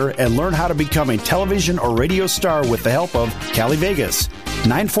career and learn how to become a television or radio star with the help of Cali Vegas.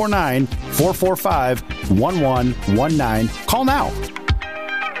 949-445-1119. Call now.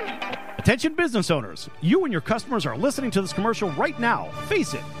 Attention business owners, you and your customers are listening to this commercial right now.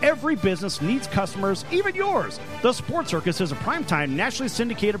 Face it, every business needs customers, even yours. The Sports Circus is a primetime nationally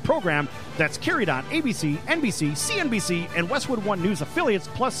syndicated program that's carried on ABC, NBC, CNBC, and Westwood One News affiliates,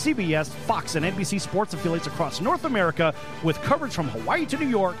 plus CBS, Fox, and NBC sports affiliates across North America with coverage from Hawaii to New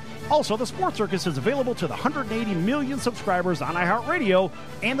York. Also, the Sports Circus is available to the 180 million subscribers on iHeartRadio,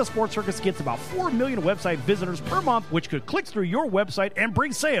 and the Sports Circus gets about 4 million website visitors per month, which could click through your website and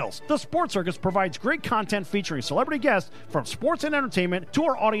bring sales. The Sports Circus provides great content featuring celebrity guests from sports and entertainment to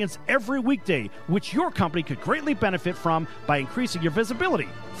our audience every weekday, which your company could greatly benefit from by increasing your visibility,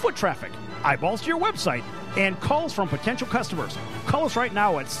 foot traffic, eyeballs to your website, and calls from potential customers. Call us right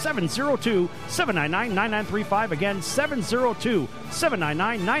now at 702-799-9935. Again,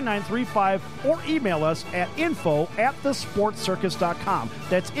 702-799-9935. Or email us at info@thesportscircus.com.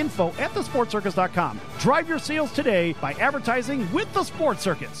 That's info@thesportscircus.com. Drive your sales today by advertising with the Sports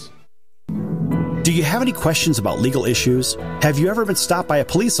Circus. Do you have any questions about legal issues? Have you ever been stopped by a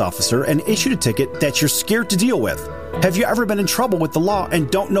police officer and issued a ticket that you're scared to deal with? Have you ever been in trouble with the law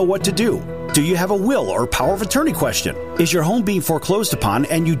and don't know what to do? Do you have a will or power of attorney question? Is your home being foreclosed upon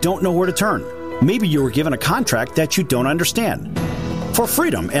and you don't know where to turn? Maybe you were given a contract that you don't understand. For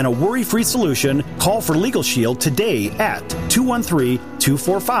freedom and a worry-free solution, call for Legal Shield today at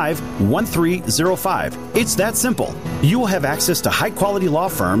 213-245-1305. It's that simple. You will have access to high-quality law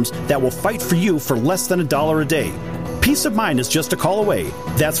firms that will fight for you for less than $1 a day. Peace of mind is just a call away.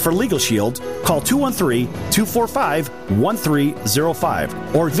 That's for Legal Shield. Call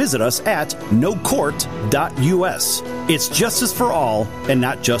 213-245-1305 or visit us at nocourt.us. It's justice for all and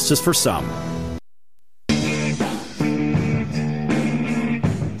not justice for some.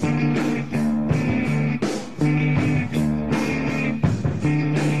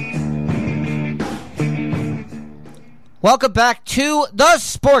 Welcome back to The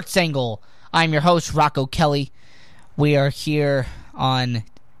Sports Angle. I'm your host, Rocco Kelly. We are here on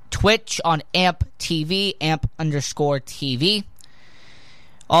Twitch, on AMP TV, AMP_TV.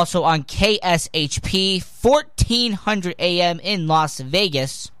 Also on KSHP, 1400 AM in Las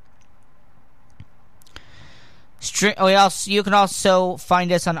Vegas. You can also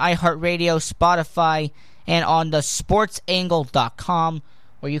find us on iHeartRadio, Spotify, and on thesportsangle.com,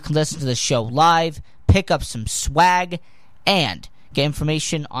 where you can listen to the show live, pick up some swag, and get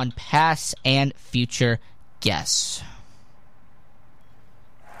information on past and future guests.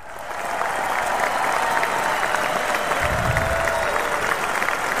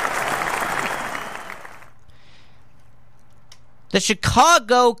 The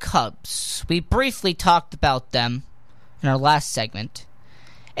Chicago Cubs. We briefly talked about them in our last segment.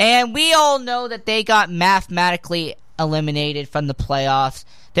 And we all know that they got mathematically eliminated from the playoffs.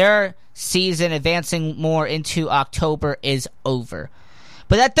 Their season advancing more into October is over.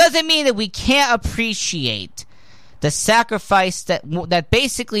 But that doesn't mean that we can't appreciate the sacrifice that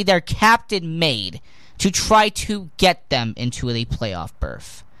basically their captain made to try to get them into a playoff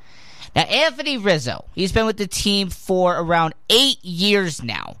berth. Now, Anthony Rizzo, he's been with the team for around 8 years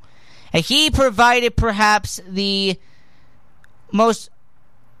now. And he provided perhaps the most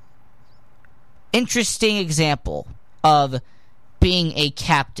interesting example of being a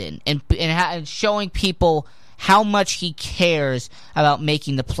captain and showing people how much he cares about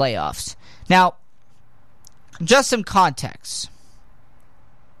making the playoffs. Now, just some context.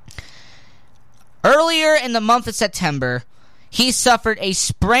 Earlier in the month of September, he suffered a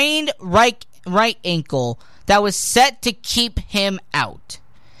sprained right ankle that was set to keep him out.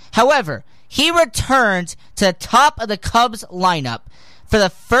 However, he returned to the top of the Cubs lineup for the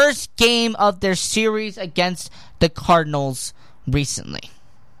first game of their series against the Cardinals recently.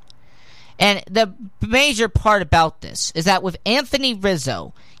 And the major part about this is that with Anthony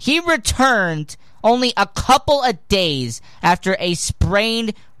Rizzo, he returned only a couple of days after a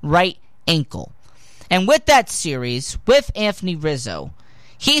sprained right ankle. And with that series, with Anthony Rizzo,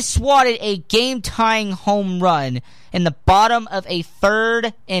 He swatted a game-tying home run in the bottom of a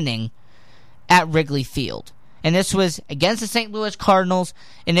third inning at Wrigley Field. And this was against the St. Louis Cardinals,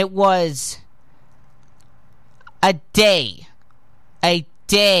 and it was a day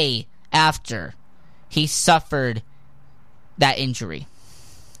after he suffered that injury.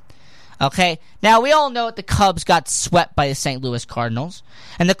 Okay, now we all know that the Cubs got swept by the St. Louis Cardinals,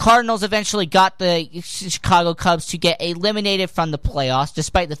 and the Cardinals eventually got the Chicago Cubs to get eliminated from the playoffs,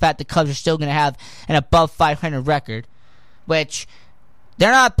 despite the fact the Cubs are still going to have an above 500 record, which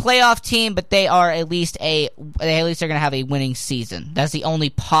they're not a playoff team, but they are at least they're going to have a winning season. That's the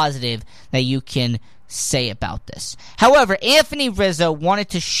only positive that you can say about this. However, Anthony Rizzo wanted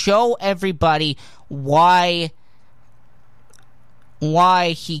to show everybody why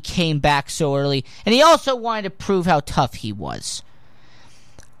he came back so early, and he also wanted to prove how tough he was.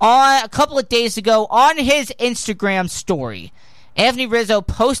 A couple of days ago, on his Instagram story, Anthony Rizzo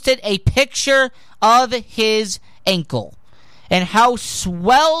posted a picture of his ankle and how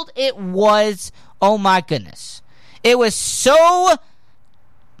swelled it was. Oh my goodness. It was so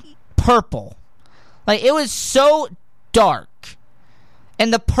purple. Like, it was so dark.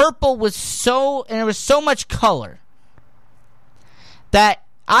 And the purple was there was so much color that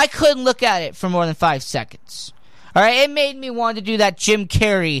I couldn't look at it for more than 5 seconds. All right, it made me want to do that Jim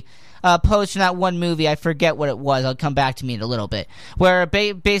Carrey post from that one movie. I forget what it was. It'll come back to me in a little bit. Where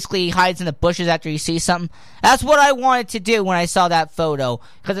basically he hides in the bushes after he sees something. That's what I wanted to do when I saw that photo,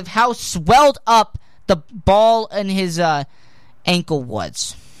 because of how swelled up the ball in his ankle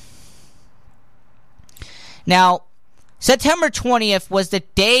was. Now, September 20th was the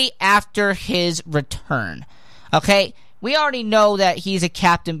day after his return. Okay? We already know that he's a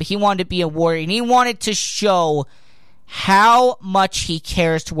captain, but he wanted to be a Warrior, and he wanted to show how much he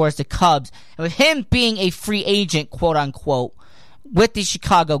cares towards the Cubs. And with him being a free agent, quote-unquote, with the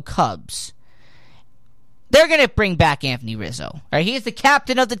Chicago Cubs, they're going to bring back Anthony Rizzo. Right? He's the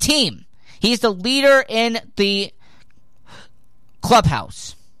captain of the team. He's the leader in the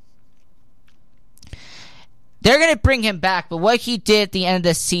clubhouse. They're going to bring him back, but what he did at the end of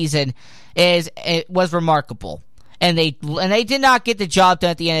the season was remarkable. And they did not get the job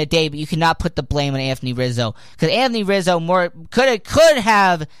done at the end of the day, but you cannot put the blame on Anthony Rizzo, because Anthony Rizzo could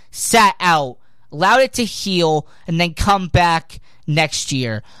have sat out, allowed it to heal, and then come back next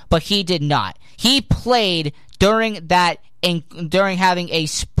year, but he did not. He played during having a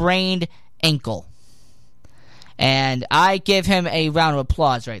sprained ankle, and I give him a round of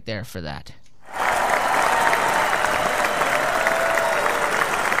applause right there for that.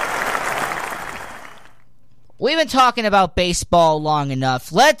 We've been talking about baseball long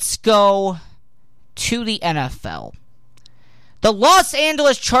enough. Let's go to the NFL. The Los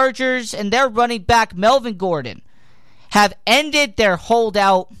Angeles Chargers and their running back Melvin Gordon have ended their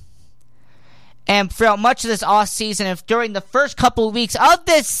holdout, and throughout much of this offseason and during the first couple of weeks of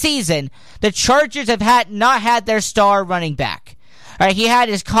this season, the Chargers have not had their star running back. All right, he had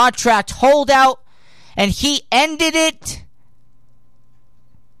his contract holdout, and he ended it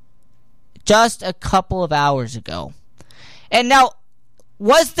just a couple of hours ago. And now,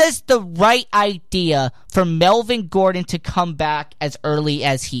 was this the right idea for Melvin Gordon to come back as early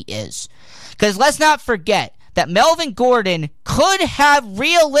as he is? Because let's not forget that Melvin Gordon could have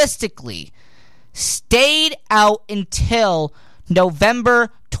realistically stayed out until November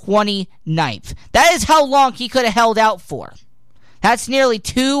 29th. That is how long he could have held out for. That's nearly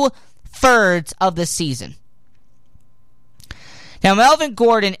 2/3 of the season. Now, Melvin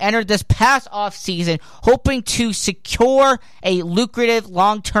Gordon entered this past offseason hoping to secure a lucrative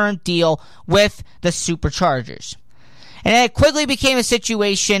long-term deal with the Superchargers. And it quickly became a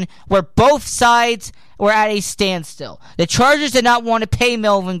situation where both sides were at a standstill. The Chargers did not want to pay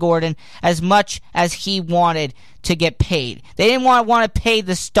Melvin Gordon as much as he wanted to get paid. They didn't want to pay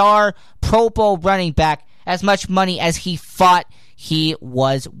the star Pro Bowl running back as much money as he thought he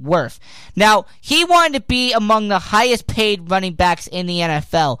was worth. Now, he wanted to be among the highest paid running backs in the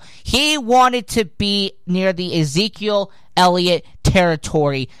NFL. He wanted to be near the Ezekiel Elliott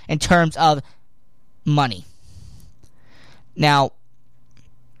territory in terms of money. Now,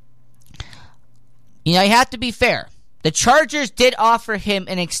 you have to be fair. The Chargers did offer him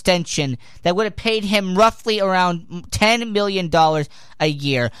an extension that would have paid him roughly around $10 million a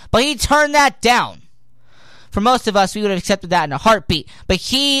year, but he turned that down. For most of us, we would have accepted that in a heartbeat, but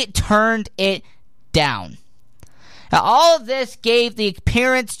he turned it down. Now, all of this gave the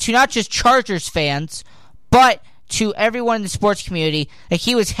appearance to not just Chargers fans, but to everyone in the sports community that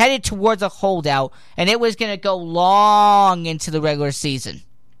he was headed towards a holdout, and it was going to go long into the regular season.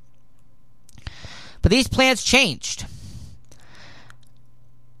 But these plans changed.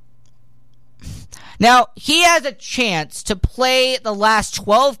 Now, he has a chance to play the last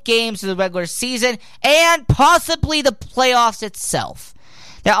 12 games of the regular season and possibly the playoffs itself.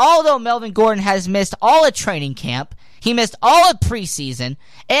 Now, although Melvin Gordon has missed all of training camp, he missed all of preseason,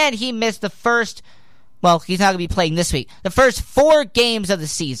 and he missed the first, well, he's not going to be playing this week, the first 4 games of the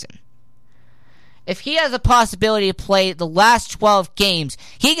season. If he has a possibility to play the last 12 games,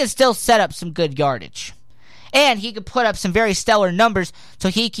 he can still set up some good yardage. And he can put up some very stellar numbers so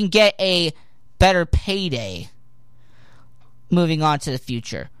he can get a better payday moving on to the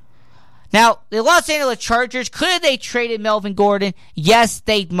future. Now, the Los Angeles Chargers, could they traded Melvin Gordon? Yes,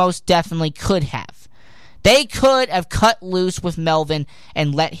 they most definitely could have. They could have cut loose with Melvin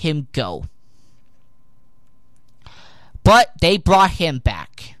and let him go. But they brought him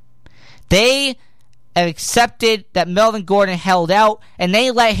back. They have accepted that Melvin Gordon held out, and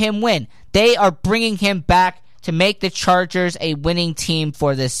they let him win. They are bringing him back to make the Chargers a winning team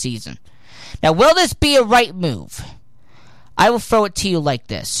for this season. Now, will this be a right move? I will throw it to you like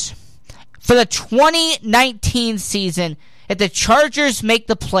this. For the 2019 season, if the Chargers make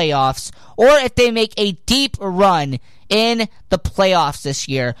the playoffs, or if they make a deep run in the playoffs this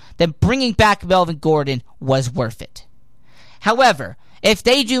year, then bringing back Melvin Gordon was worth it. However, if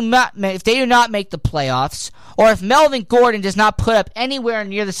they do not make the playoffs, or if Melvin Gordon does not put up anywhere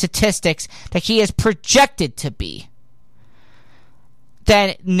near the statistics that he is projected to be,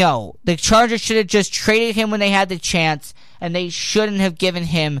 then no, the Chargers should have just traded him when they had the chance, and they shouldn't have given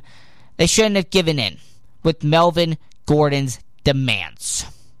in with Melvin Gordon's demands.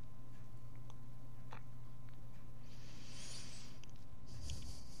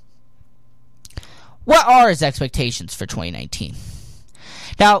 What are his expectations for 2019?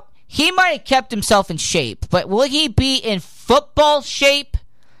 Now, he might have kept himself in shape, but will he be in football shape?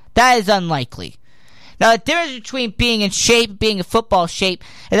 That is unlikely. Now, the difference between being in shape and being in football shape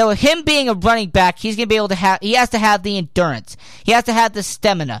is that with him being a running back, he's going to be able to he has to have the endurance. He has to have the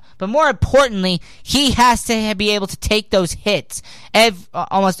stamina. But more importantly, he has to be able to take those hits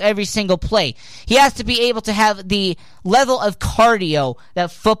almost every single play. He has to be able to have the level of cardio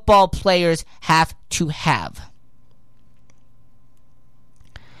that football players have to have.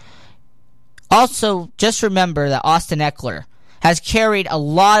 Also, just remember that Austin Ekeler has carried a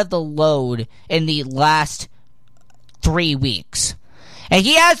lot of the load in the last 3 weeks. And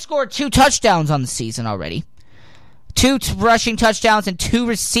he has scored 2 touchdowns on the season already. 2 rushing touchdowns and 2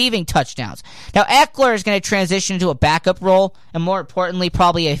 receiving touchdowns. Now, Ekeler is going to transition to a backup role, and more importantly,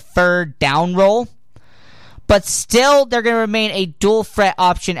 probably a third down role. But still, they're going to remain a dual threat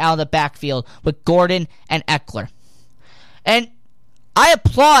option out of the backfield with Gordon and Ekeler. And I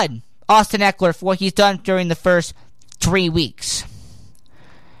applaud Austin Ekeler for what he's done during the first 3 weeks.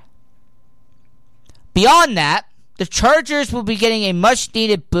 Beyond that, the Chargers will be getting a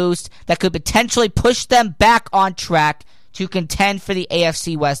much-needed boost that could potentially push them back on track to contend for the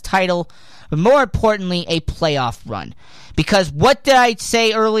AFC West title, but more importantly, a playoff run. Because what did I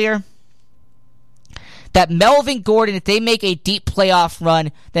say earlier? That Melvin Gordon, if they make a deep playoff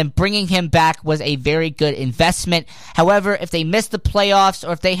run, then bringing him back was a very good investment. However, if they miss the playoffs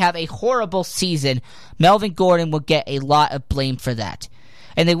or if they have a horrible season, Melvin Gordon will get a lot of blame for that.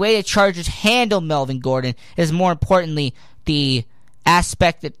 And the way the Chargers handle Melvin Gordon is more importantly the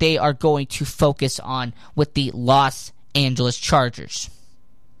aspect that they are going to focus on with the Los Angeles Chargers.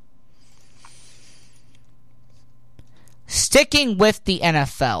 Sticking with the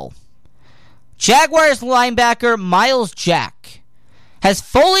NFL, Jaguars linebacker Myles Jack has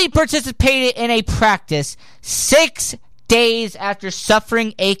fully participated in a practice 6 days after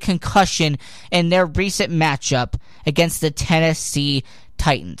suffering a concussion in their recent matchup against the Tennessee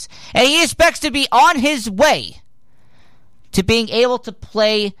Titans. And he expects to be on his way to being able to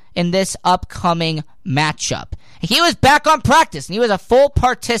play in this upcoming matchup. He was back on practice, and he was a full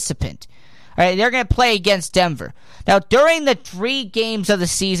participant. All right, they're going to play against Denver. Now, during the 3 games of the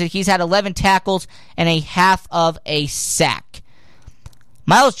season, he's had 11 tackles and a half of a sack.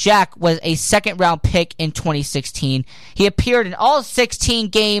 Myles Jack was a second-round pick in 2016. He appeared in all 16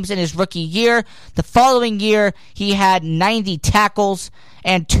 games in his rookie year. The following year, he had 90 tackles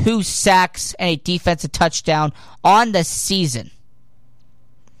and 2 sacks and a defensive touchdown on the season.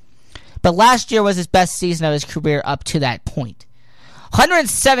 But last year was his best season of his career up to that point.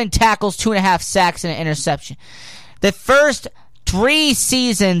 107 tackles, 2.5 sacks, and an interception. The first 3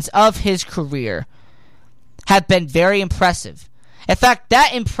 seasons of his career have been very impressive. In fact,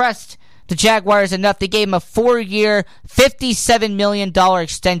 that impressed the Jaguars enough. They gave him a 4-year, $57 million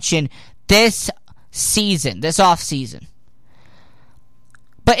extension this season, this offseason.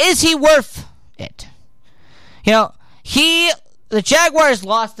 But is he worth it? You know, he the Jaguars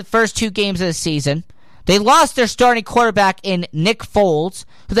lost the first 2 games of the season. They lost their starting quarterback in Nick Foles,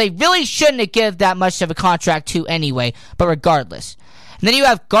 who they really shouldn't have given that much of a contract to anyway, but regardless. And then you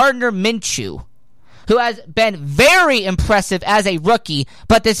have Gardner Minshew, who has been very impressive as a rookie,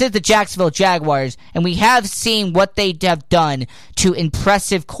 but this is the Jacksonville Jaguars, and we have seen what they have done to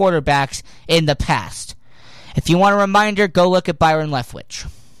impressive quarterbacks in the past. If you want a reminder, go look at Byron Leftwich.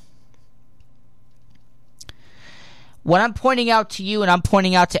 What I'm pointing out to you, and I'm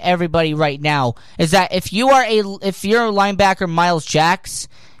pointing out to everybody right now, is that if you're a linebacker Miles Jacks,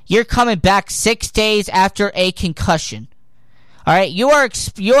 you're coming back 6 days after a concussion. All right, you are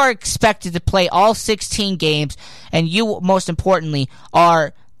expected to play all 16 games, and you, most importantly,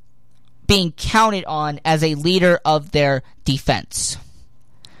 are being counted on as a leader of their defense.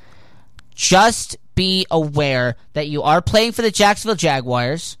 Just be aware that you are playing for the Jacksonville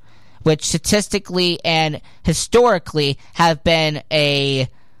Jaguars, which statistically and historically have been a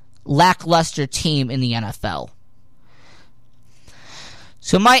lackluster team in the NFL.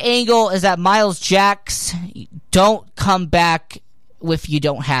 So my angle is that Miles Jacks, don't come back if you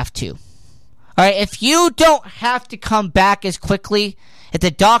don't have to. All right, if you don't have to come back as quickly, if the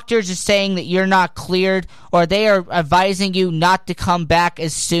doctors are saying that you're not cleared or they are advising you not to come back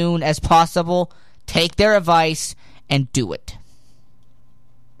as soon as possible, take their advice and do it.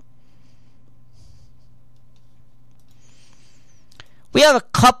 We have a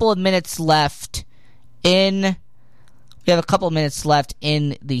couple of minutes left in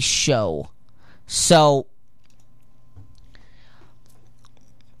the show. So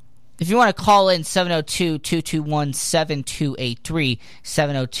if you want to call in 702-221-7283,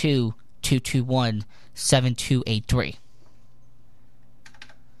 702-221-7283.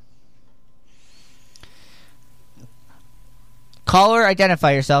 Caller,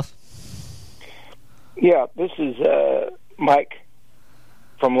 identify yourself. Yeah, this is Mike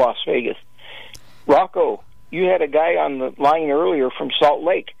from Las Vegas. Rocco, you had a guy on the line earlier from Salt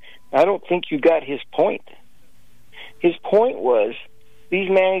Lake. I don't think you got his point. His point was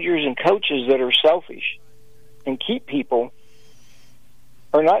these managers and coaches that are selfish and keep people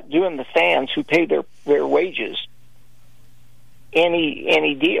are not doing the fans who pay their wages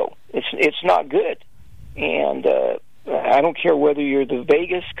any deal. It's not good. And I don't care whether you're the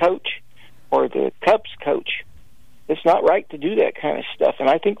Vegas coach or the Cubs coach. It's not right to do that kind of stuff, and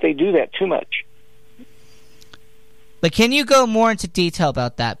I think they do that too much. But can you go more into detail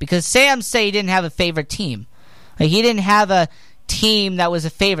about that? Because Sam said he didn't have a favorite team. Like, he didn't have a team that was a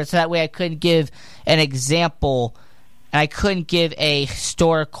favorite, so that way I couldn't give an example, and I couldn't give a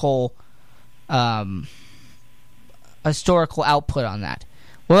historical output on that.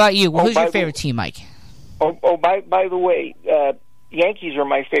 What about you? Who's your favorite team, Mike? By the way, Yankees are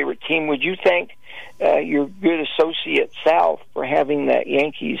my favorite team. Would you thank your good associate Sal for having that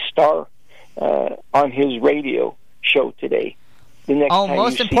Yankees star on his radio show today? The next time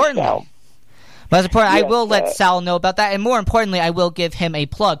most you importantly. see Sal. Most importantly, Yes, I will let Sal know about that, and more importantly, I will give him a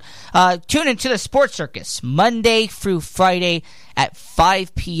plug. Tune into the Sports Circus Monday through Friday at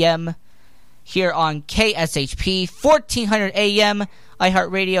 5 p.m. here on KSHP 1400 AM,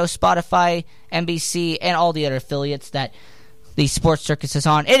 iHeartRadio, Spotify, NBC, and all the other affiliates that the Sports Circus is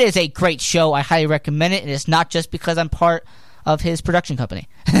on. It is a great show. I highly recommend it. It is not just because I'm part of his production company.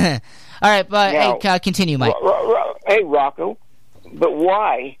 All right, but Now, hey, continue, Mike. Hey, Rocco, but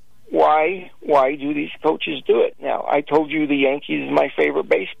why do these coaches do it? Now, I told you the Yankees is my favorite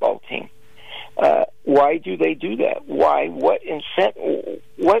baseball team. Why do they do that? Why? What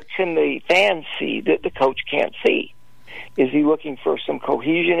can the fans see that the coach can't see? Is he looking for some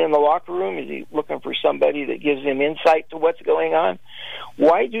cohesion in the locker room? Is he looking for somebody that gives him insight to what's going on?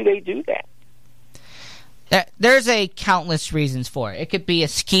 Why do they do that? There's a countless reasons for it. It could be a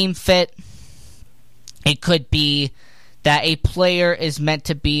scheme fit. It could be that a player is meant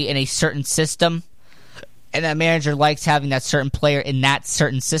to be in a certain system, and that manager likes having that certain player in that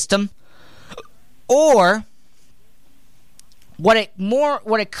certain system. Or what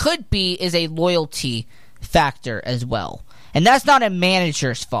it could be is a loyalty factor as well. And that's not a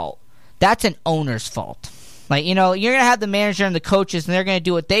manager's fault. That's an owner's fault. Like, you're going to have the manager and the coaches, and they're going to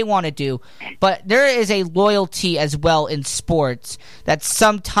do what they want to do. But there is a loyalty as well in sports that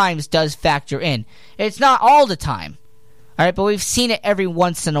sometimes does factor in. It's not all the time. All right, but we've seen it every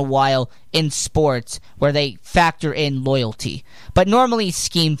once in a while in sports where they factor in loyalty. But normally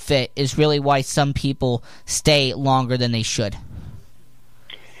scheme fit is really why some people stay longer than they should.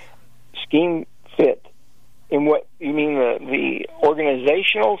 Scheme fit. In what you mean, the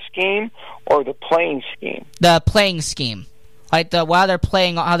organizational scheme or the playing scheme? The playing scheme, like how they're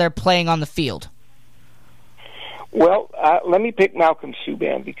playing on the field. Well, let me pick Malcolm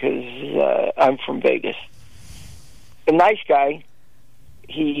Subban because I'm from Vegas. A nice guy.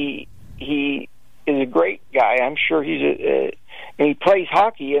 He is a great guy. I'm sure and he plays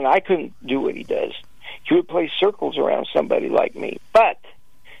hockey, and I couldn't do what he does. He would play circles around somebody like me. But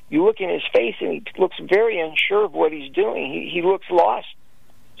you look in his face, and he looks very unsure of what he's doing. He looks lost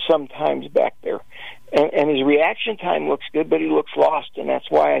sometimes back there. And his reaction time looks good, but he looks lost, and that's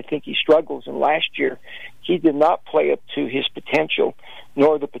why I think he struggles. And last year, he did not play up to his potential,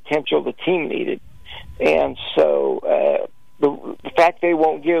 nor the potential the team needed. And so the fact they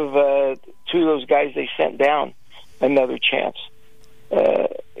won't give two of those guys they sent down another chance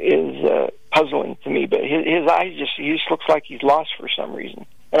is puzzling to me. But his eyes he just looks like he's lost for some reason.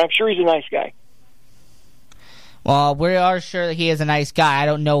 And I'm sure he's a nice guy. Well, we are sure that he is a nice guy. I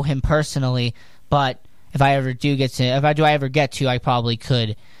don't know him personally, but if I ever get to, I probably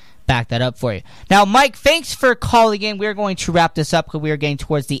could back that up for you. Now, Mike, thanks for calling in. We're going to wrap this up because we are getting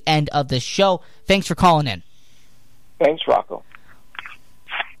towards the end of the show. Thanks for calling in. Thanks, Rocco.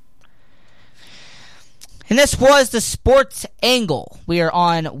 And this was the Sports Angle. We are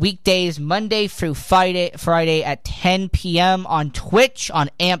on weekdays, Monday through Friday at 10 p.m. on Twitch, on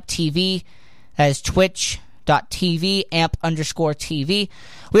AMP TV. That is twitch.tv, AMP_TV.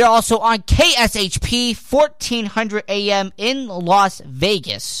 We are also on KSHP, 1400 AM in Las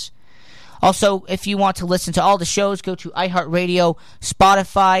Vegas. Also, if you want to listen to all the shows, go to iHeartRadio,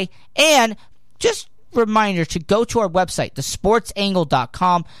 Spotify, and just reminder to go to our website,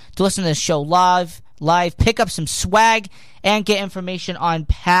 thesportsangle.com, to listen to the show live, pick up some swag, and get information on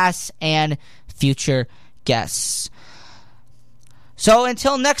past and future guests. So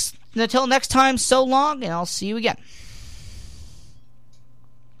until next time, so long, and I'll see you again.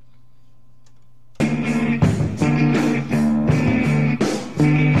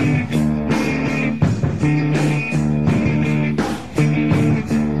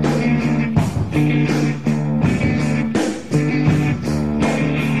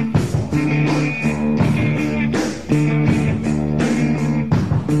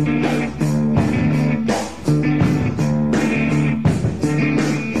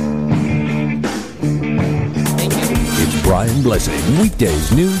 Brian Blessing,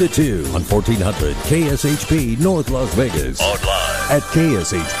 weekdays noon to 2 on 1400 KSHP North Las Vegas. Online at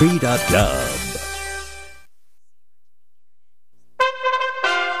kshp.com.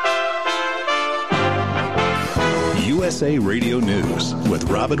 USA Radio News with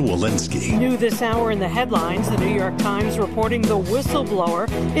Robin Walensky. New this hour in the headlines, the New York Times reporting the whistleblower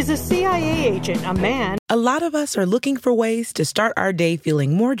is a CIA agent, a man. A lot of us are looking for ways to start our day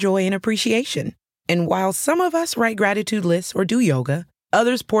feeling more joy and appreciation. And while some of us write gratitude lists or do yoga,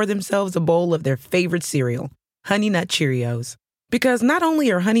 others pour themselves a bowl of their favorite cereal, Honey Nut Cheerios. Because not only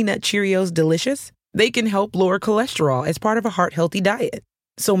are Honey Nut Cheerios delicious, they can help lower cholesterol as part of a heart-healthy diet.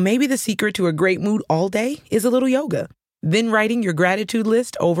 So maybe the secret to a great mood all day is a little yoga. Then writing your gratitude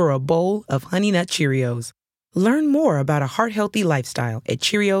list over a bowl of Honey Nut Cheerios. Learn more about a heart-healthy lifestyle at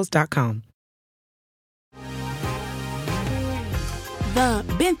Cheerios.com.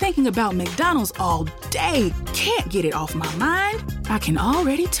 Been thinking about McDonald's all day. Can't get it off my mind. I can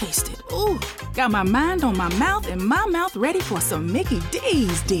already taste it. Ooh, got my mind on my mouth and my mouth ready for some Mickey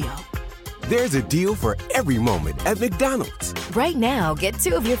D's deal. There's a deal for every moment at McDonald's. Right now, get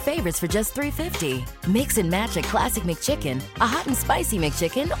two of your favorites for just $3.50. Mix and match a classic McChicken, a hot and spicy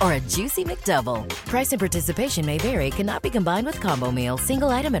McChicken, or a juicy McDouble. Price and participation may vary. Cannot be combined with combo meal. Single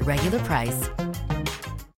item at regular price.